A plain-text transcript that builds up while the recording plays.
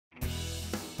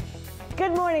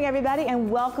Good morning, everybody,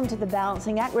 and welcome to The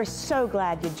Balancing Act. We're so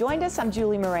glad you joined us. I'm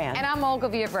Julie Moran. And I'm Olga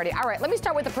Villaverdi. All right, let me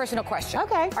start with a personal question.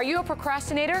 Okay. Are you a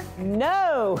procrastinator?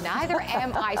 No. Neither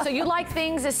am I. So you like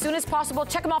things as soon as possible,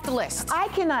 check them off the list. I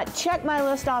cannot check my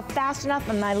list off fast enough,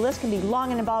 and my list can be long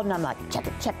and involved, and I'm like, check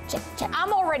it, check, check, check.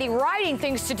 I'm already writing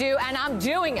things to do, and I'm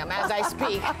doing them as I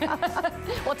speak.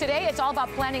 Well, today it's all about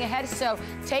planning ahead, so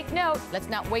take note. Let's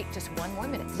not wait just one more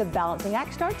minute. The Balancing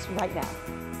Act starts right now.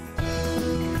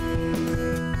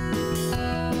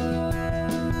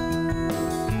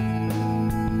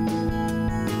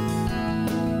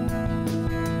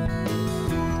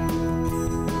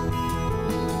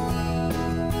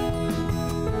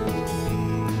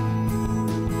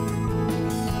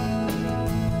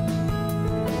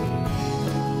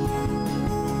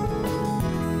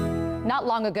 Not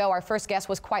long ago, our first guest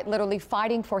was quite literally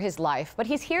fighting for his life, but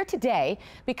he's here today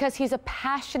because he's a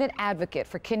passionate advocate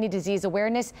for kidney disease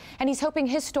awareness, and he's hoping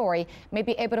his story may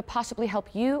be able to possibly help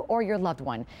you or your loved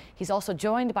one. He's also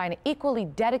joined by an equally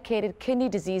dedicated kidney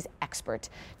disease expert.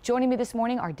 Joining me this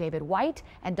morning are David White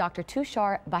and Dr.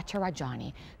 Tushar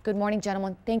Bhattacharjee. Good morning,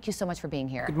 gentlemen. Thank you so much for being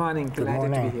here. Good morning.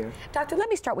 Delighted to be here. Doctor, let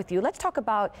me start with you. Let's talk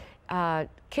about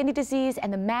kidney disease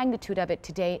and the magnitude of it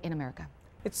today in America.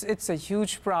 It's a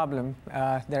huge problem.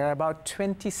 There are about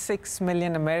 26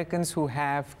 million Americans who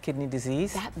have kidney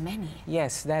disease. That many?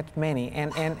 Yes, that many.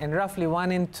 And roughly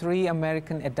 1 in 3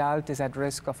 American adult is at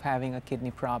risk of having a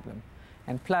kidney problem.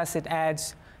 And plus it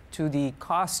adds to the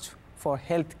cost for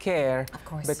health care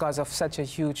because of such a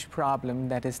huge problem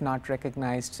that is not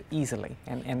recognized easily.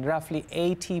 And roughly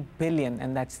 80 billion,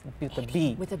 and that's with a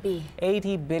B. With a B.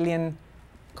 80 billion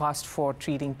cost for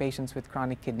treating patients with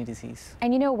chronic kidney disease.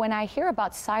 And you know, when I hear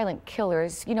about silent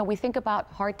killers, you know, we think about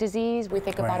heart disease, we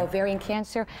think about ovarian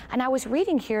cancer, and I was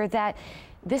reading here that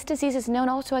this disease is known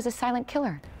also as a silent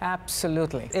killer.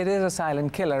 Absolutely. It is a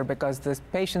silent killer because the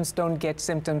patients don't get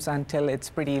symptoms until it's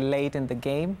pretty late in the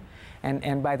game.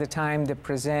 And by the time they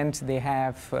present, they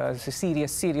have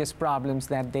serious problems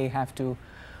that they have to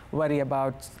worry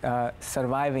about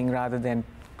surviving rather than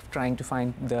trying to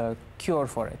find the cure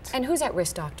for it. And who's at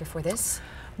risk, doctor, for this?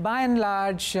 By and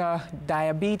large,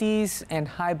 diabetes and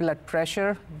high blood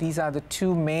pressure, these are the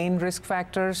 2 main risk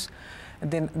factors.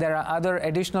 Then there are other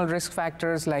additional risk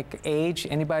factors like age,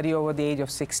 anybody over the age of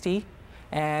 60,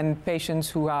 and patients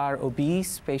who are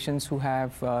obese, patients who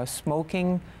have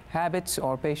smoking habits,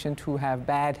 or patients who have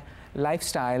bad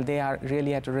lifestyle. They are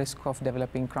really at risk of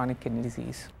developing chronic kidney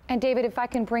disease. And David, if I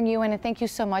can bring you in, and thank you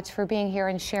so much for being here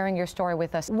and sharing your story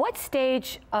with us. What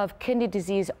stage of kidney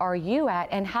disease are you at,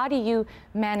 and how do you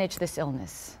manage this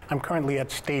illness? I'm currently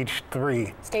at stage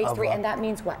 3. Stage 3, and that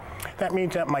means what? That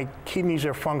means that my kidneys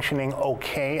are functioning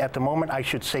okay. At the moment, I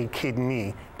should say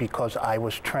kidney because I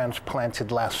was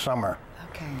transplanted last summer.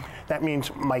 Okay. That means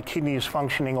my kidney is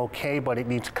functioning okay, but it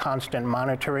needs constant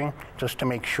monitoring just to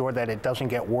make sure that it doesn't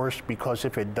get worse, because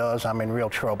if it does, I'm in real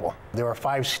trouble. There are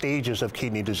 5 stages of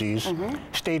kidney disease.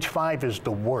 Stage 5 is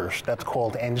the worst. That's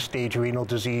called end-stage renal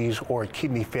disease or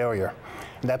kidney failure.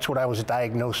 And that's what I was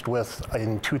diagnosed with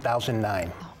in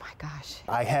 2009. Oh my gosh.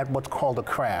 I had what's called a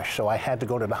crash, so I had to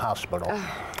go to the hospital.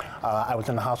 I was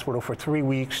in the hospital for 3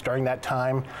 weeks. During that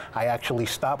time, I actually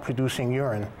stopped producing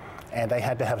urine, and I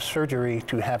had to have surgery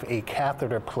to have a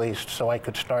catheter placed so I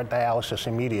could start dialysis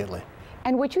immediately.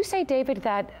 And would you say, David,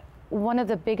 that one of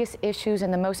the biggest issues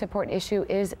and the most important issue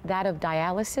is that of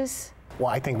dialysis? Well,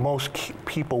 I think most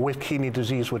people with kidney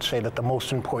disease would say that the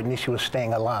most important issue is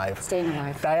staying alive. Staying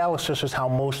alive. Dialysis is how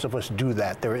most of us do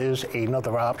that. There is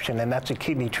another option, and that's a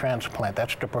kidney transplant.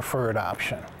 That's the preferred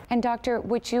option. And doctor,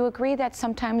 would you agree that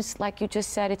sometimes, like you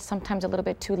just said, it's sometimes a little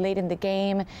bit too late in the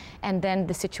game, and then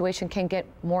the situation can get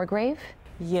more grave?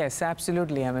 Yes,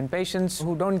 absolutely. I mean, patients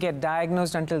who don't get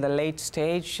diagnosed until the late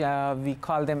stage, we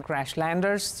call them crash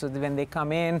landers. So when they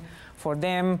come in, for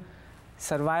them,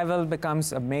 survival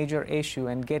becomes a major issue,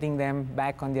 and getting them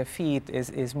back on their feet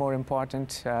is more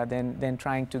important than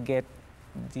trying to get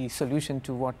the solution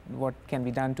to what can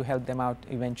be done to help them out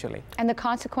eventually. And the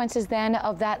consequences then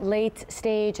of that late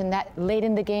stage and that late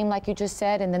in the game, like you just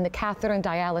said, and then the catheter and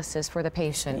dialysis for the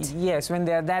patient. Yes, when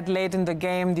they're that late in the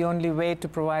game, the only way to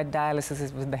provide dialysis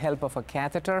is with the help of a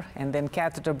catheter, and then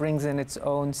catheter brings in its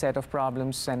own set of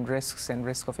problems and risks and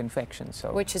risk of infection.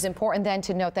 So, which is important then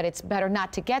to note that it's better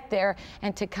not to get there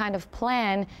and to kind of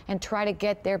plan and try to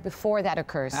get there before that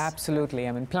occurs. Absolutely.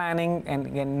 I mean, planning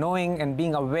and knowing and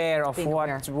being aware of what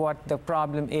what the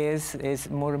problem is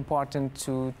more important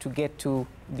to get to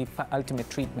the ultimate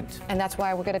treatment. And that's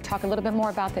why we're going to talk a little bit more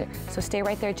about that. So stay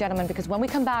right there, gentlemen, because when we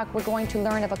come back, we're going to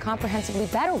learn of a comprehensively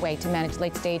better way to manage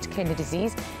late-stage kidney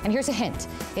disease. And here's a hint.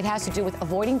 It has to do with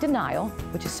avoiding denial,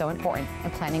 which is so important,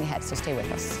 and planning ahead. So stay with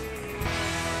us.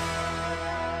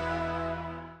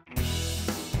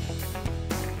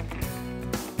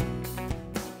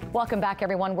 Welcome back,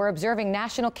 everyone. We're observing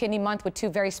National Kidney Month with two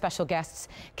very special guests,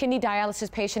 kidney dialysis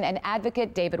patient and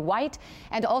advocate David White,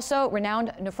 and also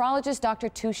renowned nephrologist Dr.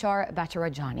 Tushar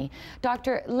Bhattacharjee.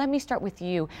 Doctor, let me start with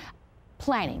you.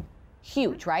 Planning,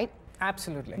 huge, right?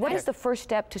 Absolutely. What is the first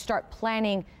step to start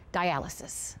planning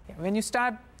dialysis? When you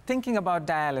start thinking about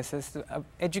dialysis,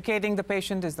 educating the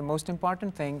patient is the most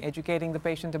important thing, educating the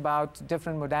patient about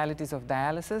different modalities of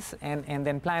dialysis, and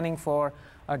then planning for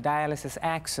a dialysis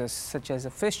access, such as a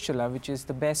fistula, which is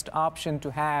the best option to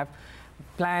have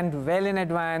planned well in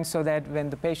advance so that when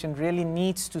the patient really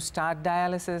needs to start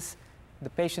dialysis, the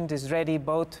patient is ready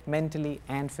both mentally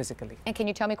and physically. And can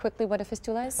you tell me quickly what a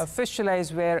fistula is? A fistula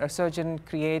is where a surgeon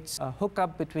creates a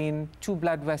hookup between two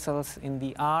blood vessels in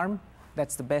the arm.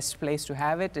 That's the best place to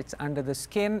have it. It's under the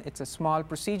skin. It's a small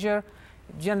procedure.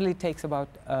 It generally takes about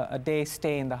a day's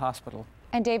stay in the hospital.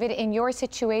 And David, in your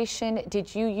situation,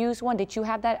 did you use one? Did you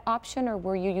have that option, or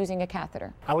were you using a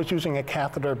catheter? I was using a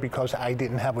catheter because I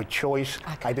didn't have a choice.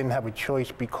 Okay. I didn't have a choice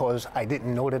because I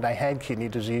didn't know that I had kidney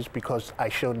disease because I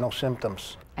showed no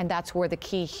symptoms. And that's where the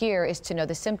key here is to know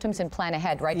the symptoms and plan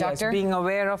ahead, right, yes, doctor? Being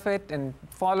aware of it and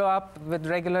follow up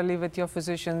regularly with your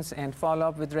physicians and follow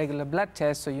up with regular blood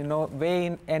tests so you know way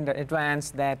in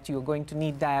advance that you're going to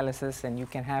need dialysis and you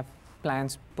can have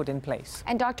plans put in place.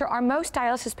 And doctor, are most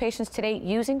dialysis patients today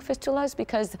using fistulas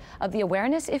because of the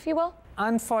awareness, if you will?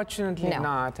 Unfortunately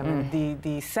not. I mean,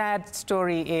 the sad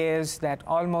story is that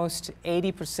almost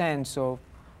 80%, so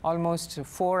almost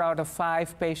 4 out of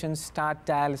 5 patients start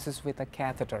dialysis with a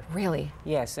catheter. Really?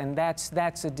 Yes, and that's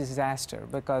a disaster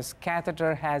because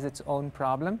catheter has its own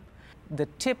problem. The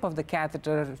tip of the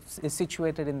catheter is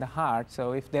situated in the heart,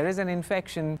 so if there is an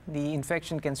infection, the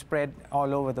infection can spread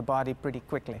all over the body pretty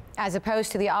quickly. As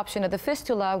opposed to the option of the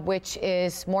fistula, which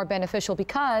is more beneficial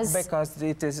because? Because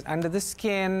it is under the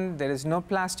skin, there is no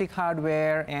plastic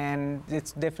hardware, and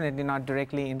it's definitely not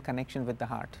directly in connection with the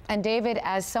heart. And David,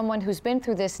 as someone who's been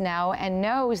through this now and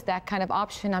knows that kind of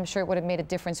option, I'm sure it would have made a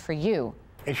difference for you.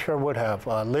 It sure would have.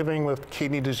 Living with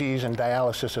kidney disease and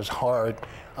dialysis is hard.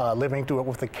 Living through it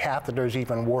with the catheter is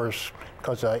even worse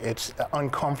because it's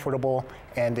uncomfortable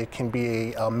and it can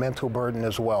be a mental burden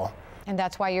as well. And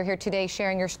that's why you're here today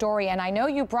sharing your story. And I know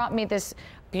you brought me this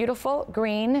beautiful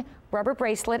green rubber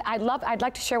bracelet. I'd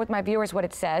like to share with my viewers what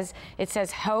it says. It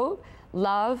says hope,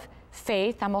 love,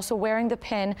 faith. I'm also wearing the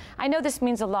pin. I know this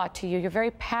means a lot to you. You're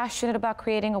very passionate about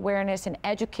creating awareness and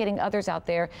educating others out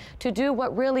there to do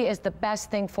what really is the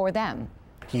best thing for them.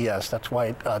 Yes, that's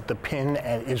why the pin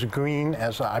is green,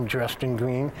 as I'm dressed in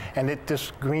green. And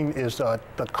this green is the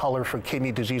color for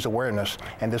kidney disease awareness.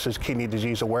 And this is Kidney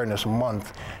Disease Awareness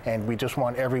Month. And we just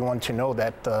want everyone to know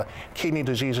that kidney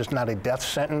disease is not a death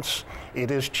sentence.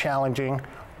 It is challenging,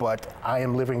 but I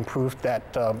am living proof that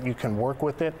you can work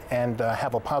with it and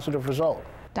have a positive result.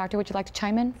 Doctor, would you like to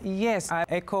chime in? Yes, I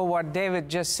echo what David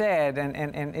just said,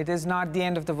 and it is not the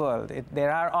end of the world.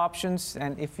 There are options,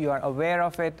 and if you are aware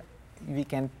of it, we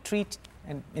can treat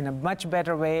in a much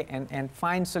better way and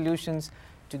find solutions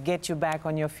to get you back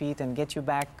on your feet and get you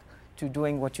back to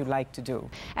doing what you like to do.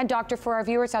 And doctor, for our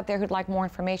viewers out there who'd like more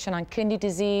information on kidney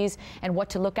disease and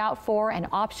what to look out for and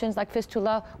options like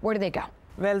fistula, where do they go?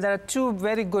 Well, there are 2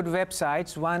 very good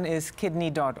websites. One is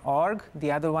kidney.org.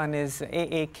 The other one is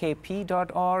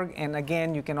aakp.org. And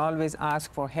again, you can always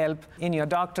ask for help in your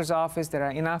doctor's office. There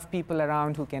are enough people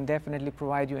around who can definitely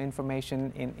provide you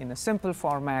information in a simple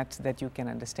format that you can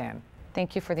understand.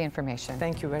 Thank you for the information.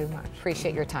 Thank you very much.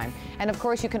 Appreciate your time. And of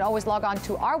course, you can always log on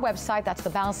to our website. That's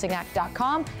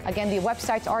thebalancingact.com. Again, the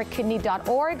websites are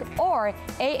kidney.org or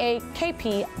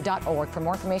aakp.org for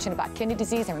more information about kidney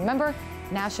disease. And remember,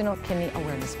 National Kidney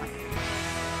Awareness Month.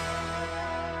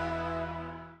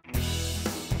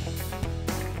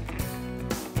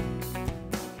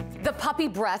 The puppy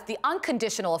breath, the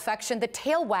unconditional affection, the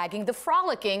tail wagging, the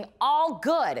frolicking, all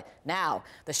good. Now,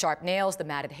 the sharp nails, the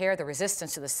matted hair, the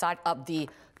resistance to the sight of the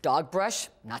dog brush,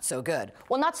 not so good.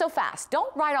 Well, not so fast.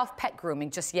 Don't write off pet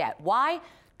grooming just yet. Why?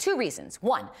 2 reasons.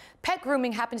 1, pet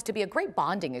grooming happens to be a great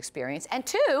bonding experience. And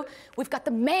 2, we've got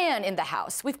the man in the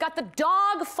house. We've got the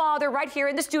dog father right here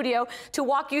in the studio to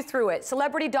walk you through it.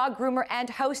 Celebrity dog groomer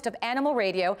and host of Animal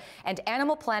Radio and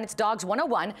Animal Planet's Dogs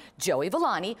 101, Joey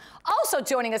Villani. Also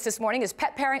joining us this morning is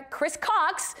pet parent Chris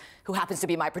Cox. who happens to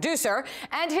be my producer,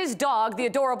 and his dog, the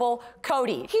adorable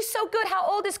Cody. He's so good. How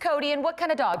old is Cody, and what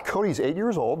kind of dog? Cody's 8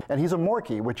 years old, and he's a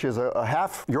Morkie, which is a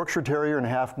half Yorkshire Terrier and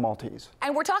half Maltese.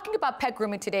 And we're talking about pet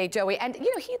grooming today, Joey, and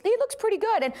you know, he looks pretty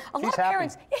good, and a lot of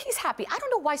parents, yeah, he's happy. I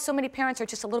don't know why so many parents are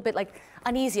just a little bit like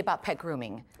uneasy about pet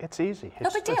grooming. It's easy. No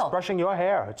big deal. It's brushing your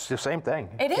hair. It's the same thing.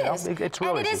 It is. It's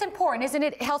really and it is important, isn't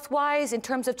it, health-wise, in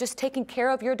terms of just taking care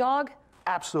of your dog?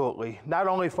 Absolutely. Not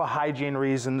only for hygiene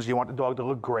reasons, you want the dog to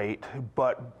look great,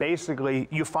 but basically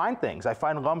you find things. I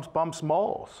find lumps, bumps,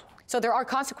 moles. So there are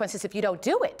consequences if you don't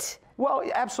do it. Well,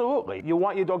 absolutely. You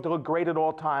want your dog to look great at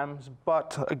all times,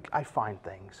 but I find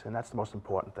things, and that's the most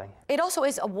important thing. It also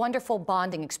is a wonderful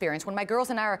bonding experience. When my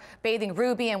girls and I are bathing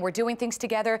Ruby and we're doing things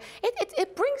together,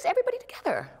 it brings everybody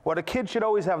together. Well, the kid should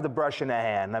always have the brush in their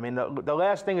hand. I mean, the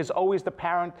last thing is always the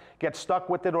parent gets stuck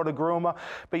with it or the groomer.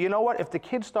 But you know what? If the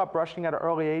kids start brushing at an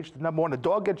early age, number one, the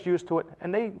dog gets used to it,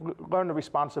 and they learn the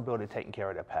responsibility of taking care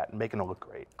of their pet and making it look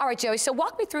great. All right, Joey, so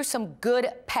walk me through some good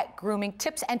pet grooming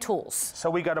tips and tools. So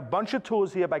we got a bunch of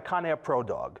tools here by Conair Pro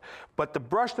Dog, but the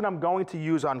brush that I'm going to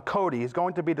use on Cody is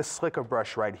going to be the slicker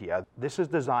brush right here. This is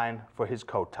designed for his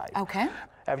coat type. Okay.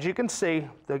 As you can see,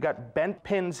 they've got bent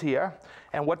pins here,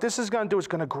 and what this is going to do is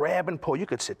going to grab and pull. You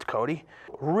could sit, Cody.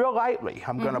 Real lightly,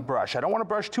 I'm going to brush. I don't want to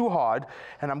brush too hard,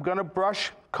 and I'm going to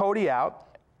brush Cody out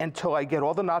until I get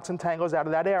all the knots and tangles out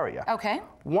of that area. Okay.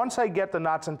 Once I get the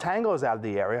knots and tangles out of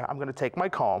the area, I'm gonna take my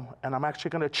comb and I'm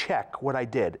actually gonna check what I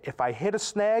did. If I hit a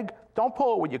snag, don't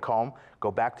pull it with your comb,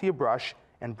 go back to your brush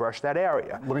and brush that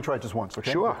area. Let me try it just once,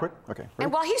 okay? Sure. Real quick? Okay. Ready?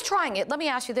 And while he's trying it, let me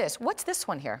ask you this. What's this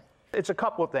one here? It's a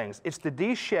couple of things. It's the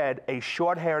D-Shed, a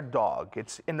short-haired dog.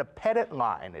 It's in the Pettit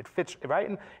line. It fits right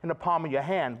in the palm of your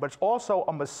hand, but it's also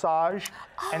a massage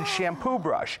and shampoo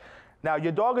brush. Now,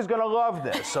 your dog is going to love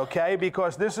this, okay?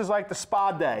 Because this is like the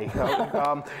spa day.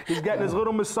 He's getting his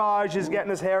little massage, he's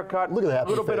getting his haircut. Look at that. A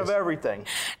little bit of everything.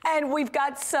 And we've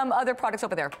got some other products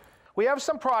over there. We have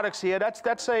some products here. That's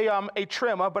a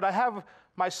trimmer, but I have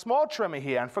my small trimmer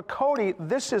here. And for Cody,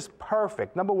 this is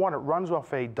perfect. Number one, it runs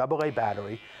off a AA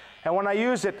battery. And when I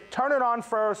use it, turn it on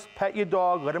first, pet your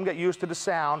dog, let him get used to the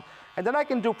sound. And then I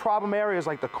can do problem areas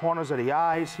like the corners of the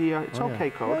eyes here. It's okay,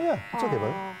 Cody. Yeah, it's okay,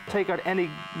 buddy. Take out any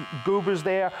goobers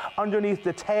there, underneath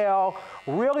the tail.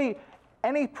 Really,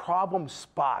 any problem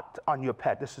spot on your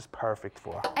pet, this is perfect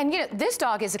for. And you know, this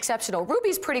dog is exceptional.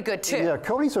 Ruby's pretty good too. Yeah,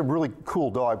 Cody's a really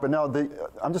cool dog, but now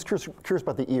I'm just curious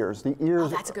about the ears. The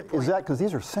ears, that's a good point. Is that because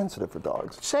these are sensitive for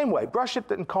dogs? Same way, brush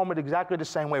it and comb it exactly the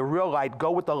same way, real light,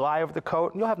 go with the lie of the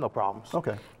coat, and you'll have no problems.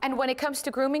 Okay. And when it comes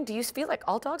to grooming, do you feel like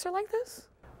all dogs are like this?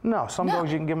 No, some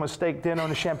dogs you can give them a steak dinner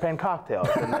and a champagne cocktail,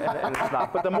 and it's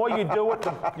not. But the more you do it,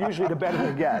 usually the better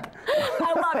you get.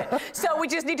 I love it. So we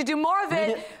just need to do more of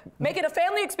it, make it a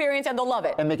family experience, and they'll love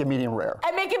it. And make it medium rare.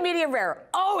 And make it medium rare.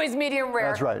 Always medium rare.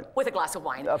 That's right. With a glass of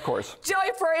wine. Of course. Joey,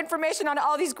 for information on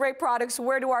all these great products,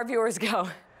 where do our viewers go?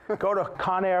 Go to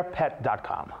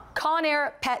conairpet.com.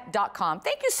 conairpet.com.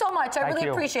 Thank you so much. I really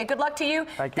appreciate it. Good luck to you.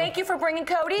 Thank you. Thank you for bringing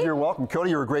Cody. You're welcome.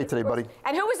 Cody, you were great today, buddy.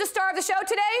 And who was the star of the show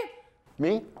today?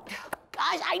 Me?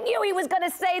 Gosh, I knew he was going to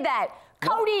say that.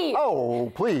 Cody!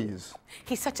 Oh, please.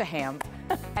 He's such a ham.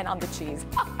 And I'm the cheese.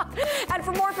 And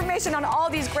for more information on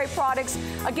all these great products,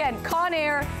 again,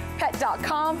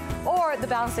 conairpet.com or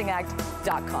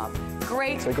thebalancingact.com.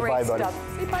 Great, Say great goodbye, buddy.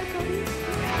 stuff. Say bye, Cody.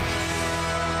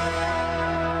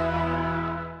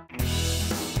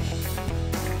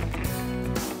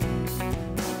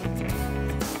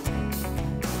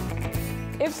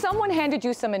 If someone handed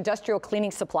you some industrial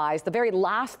cleaning supplies, the very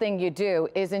last thing you do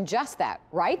is ingest that,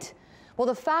 right? Well,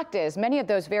 the fact is, many of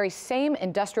those very same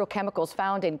industrial chemicals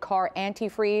found in car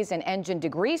antifreeze and engine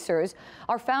degreasers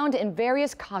are found in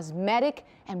various cosmetic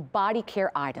and body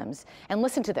care items. And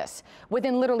listen to this,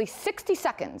 within literally 60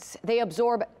 seconds, they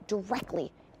absorb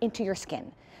directly into your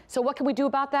skin. So what can we do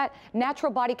about that?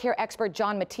 Natural body care expert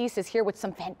John Matisse is here with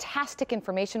some fantastic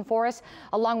information for us,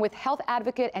 along with health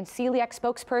advocate and celiac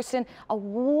spokesperson, a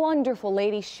wonderful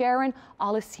lady, Sharon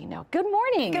Alessino. Good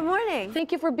morning. Good morning.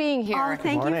 Thank you for being here. Oh,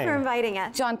 thank you for inviting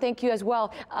us. John, thank you as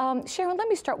well. Sharon, let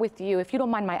me start with you, if you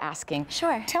don't mind my asking.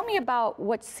 Sure. Tell me about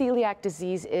what celiac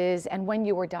disease is and when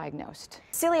you were diagnosed.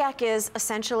 Celiac is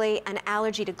essentially an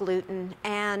allergy to gluten,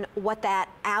 and what that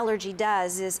allergy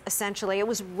does is essentially it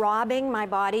was robbing my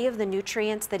body of the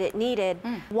nutrients that it needed.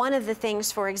 One of the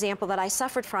things, for example, that I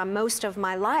suffered from most of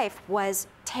my life was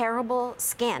terrible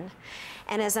skin.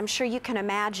 And as I'm sure you can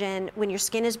imagine, when your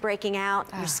skin is breaking out,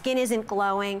 your skin isn't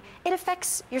glowing, it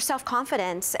affects your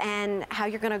self-confidence and how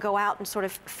you're going to go out and sort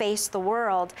of face the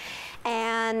world.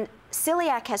 And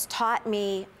celiac has taught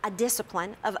me a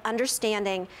discipline of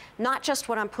understanding not just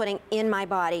what I'm putting in my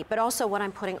body, but also what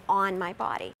I'm putting on my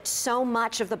body. So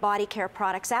much of the body care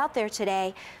products out there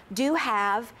today do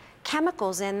have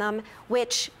chemicals in them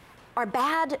which are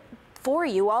bad for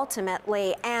you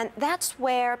ultimately, and that's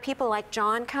where people like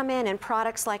John come in, and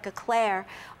products like Eclair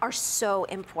are so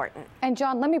important. And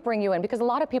John, let me bring you in, because a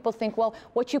lot of people think, well,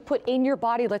 what you put in your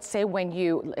body, let's say when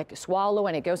you swallow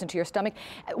and it goes into your stomach,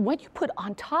 what you put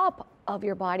on top of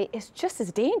your body is just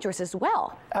as dangerous as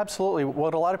well. Absolutely.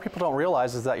 What a lot of people don't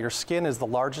realize is that your skin is the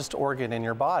largest organ in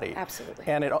your body. Absolutely.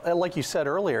 And it, like you said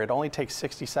earlier, it only takes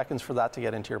 60 seconds for that to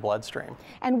get into your bloodstream.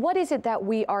 And what is it that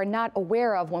we are not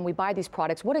aware of when we buy these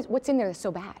products? What's in there that's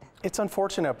so bad? It's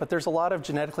unfortunate, but there's a lot of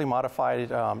genetically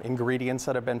modified ingredients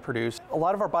that have been produced. A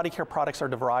lot of our body care products are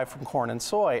derived from corn and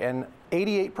soy, and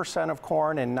 88% of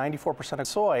corn and 94% of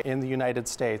soy in the United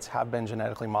States have been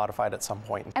genetically modified at some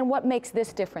point. And what makes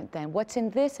this different then? What's in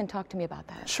this? And talk to me about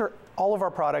that. Sure. All of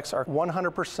our products are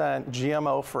 100%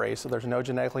 GMO free, so there's no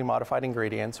genetically modified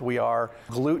ingredients. We are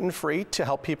gluten free to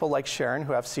help people like Sharon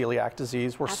who have celiac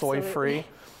disease. We're soy free.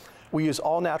 We use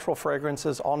all natural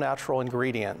fragrances, all natural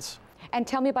ingredients. And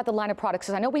tell me about the line of products,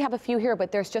 because I know we have a few here,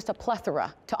 but there's just a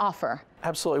plethora to offer.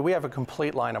 Absolutely. We have a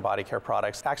complete line of body care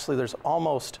products. Actually, there's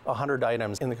almost 100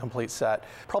 items in the complete set.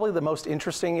 Probably the most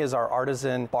interesting is our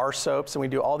artisan bar soaps, and we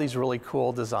do all these really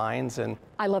cool designs. And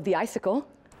I love the icicle.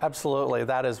 Absolutely.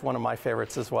 That is one of my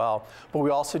favorites as well. But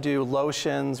we also do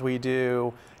lotions. We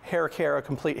do hair care, a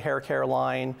complete hair care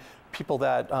line. People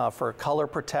that for color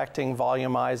protecting,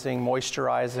 volumizing,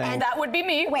 moisturizing. And that would be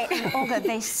me. Wait, Olga,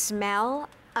 they smell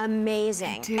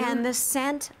amazing. And the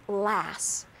scent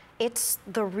lasts. It's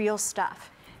the real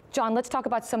stuff. John, let's talk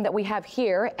about some that we have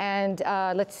here. And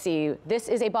let's see, this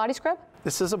is a body scrub?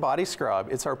 This is a body scrub.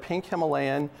 It's our pink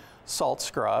Himalayan salt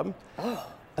scrub. Oh.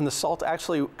 And the salt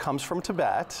actually comes from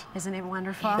Tibet. Isn't it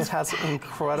wonderful? It has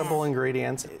incredible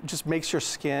ingredients. It just makes your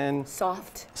skin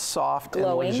soft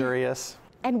glowing, and luxurious.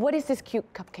 And what is this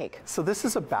cute cupcake? So this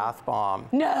is a bath bomb.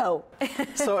 No.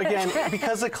 So again,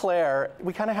 because of Claire,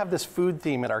 we kind of have this food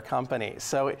theme at our company.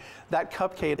 So that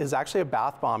cupcake is actually a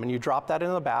bath bomb, and you drop that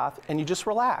in the bath and you just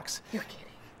relax. You're kidding.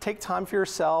 Take time for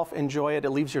yourself, enjoy it. It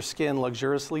leaves your skin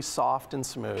luxuriously soft and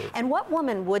smooth. And what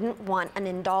woman wouldn't want an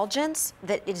indulgence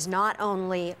that is not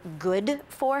only good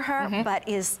for her, but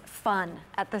is fun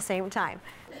at the same time?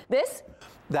 This?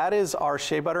 That is our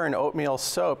shea butter and oatmeal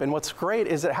soap. And what's great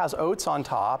is it has oats on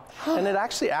top, and it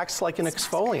actually acts like an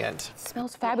exfoliant. It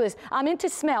smells fabulous. I'm into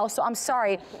smell, so I'm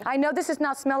sorry. I know this is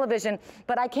not smell-o-vision,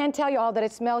 but I can tell you all that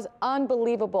it smells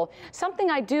unbelievable. Something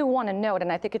I do want to note,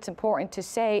 and I think it's important to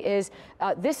say, is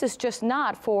this is just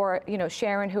not for, you know,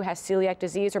 Sharon who has celiac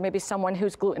disease or maybe someone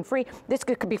who's gluten-free. This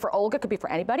could be for Olga, could be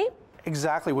for anybody.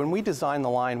 Exactly. When we designed the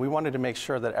line, we wanted to make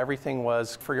sure that everything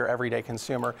was for your everyday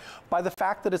consumer. By the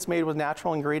fact that it's made with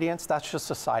natural ingredients, that's just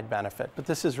a side benefit. But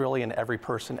this is really an every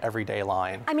person, everyday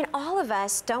line. I mean, all of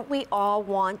us, don't we all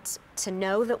want to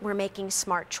know that we're making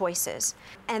smart choices?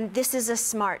 And this is a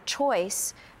smart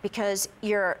choice because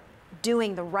you're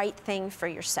doing the right thing for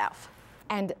yourself.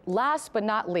 And last but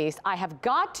not least, I have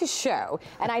got to show,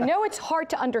 and I know it's hard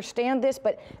to understand this,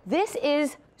 but this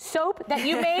is soap that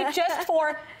you made just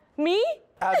for me?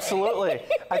 Absolutely.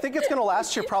 I think it's going to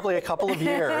last you probably a couple of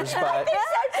years, but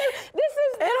this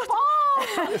is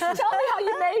bomb. Tell me how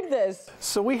you made this.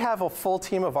 So we have a full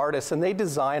team of artists, and they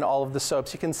design all of the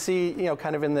soaps. You can see, you know,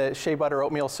 kind of in the shea butter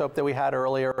oatmeal soap that we had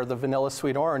earlier, or the vanilla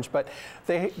sweet orange, but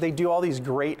they do all these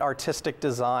great artistic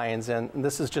designs, and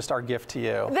this is just our gift to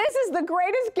you. This is the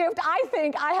greatest gift I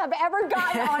think I have ever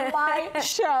gotten on my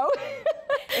show.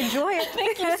 Enjoy it.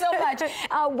 Thank you so much.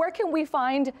 Where can we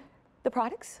find the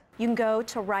products? You can go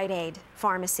to Rite Aid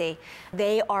Pharmacy.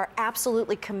 They are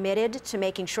absolutely committed to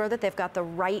making sure that they've got the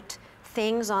right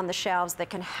things on the shelves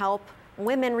that can help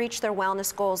women reach their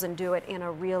wellness goals and do it in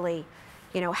a really,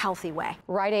 you know, healthy way.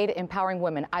 Rite Aid empowering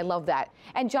women. I love that.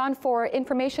 And John, for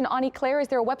information on Eclair, is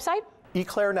there a website?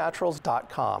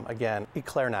 eclairnaturals.com. Again,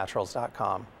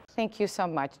 eclairnaturals.com. Thank you so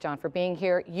much, John, for being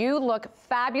here. You look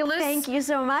fabulous. Thank you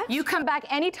so much. You come back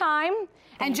anytime.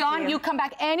 And John, you come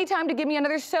back anytime to give me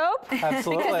another soap.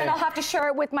 Absolutely. Because then I'll have to share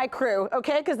it with my crew,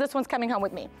 okay? Because this one's coming home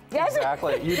with me. Yes?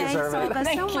 Exactly. You deserve it.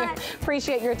 Thank you.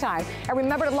 Appreciate your time. And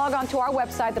remember to log on to our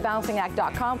website,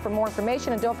 thebalancingact.com, for more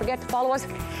information. And don't forget to follow us.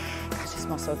 Gosh, it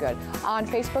smells so good. On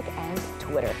Facebook and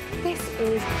Twitter. This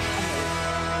is amazing.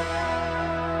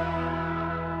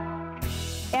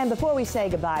 And before we say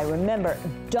goodbye, remember,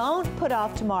 don't put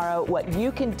off tomorrow what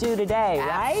you can do today,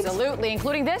 right? Absolutely,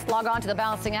 including this. Log on to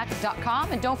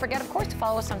thebalancingact.com, and don't forget, of course, to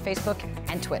follow us on Facebook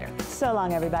and Twitter. So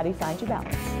long, everybody. Find your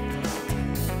balance.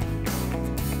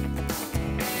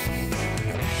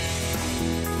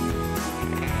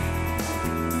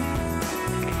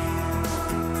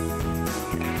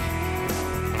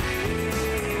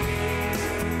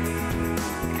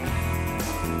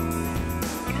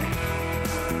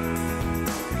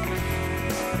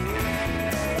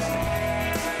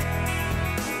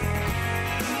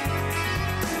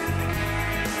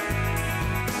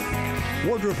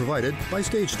 Wardrobe provided by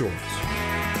Stage Stores.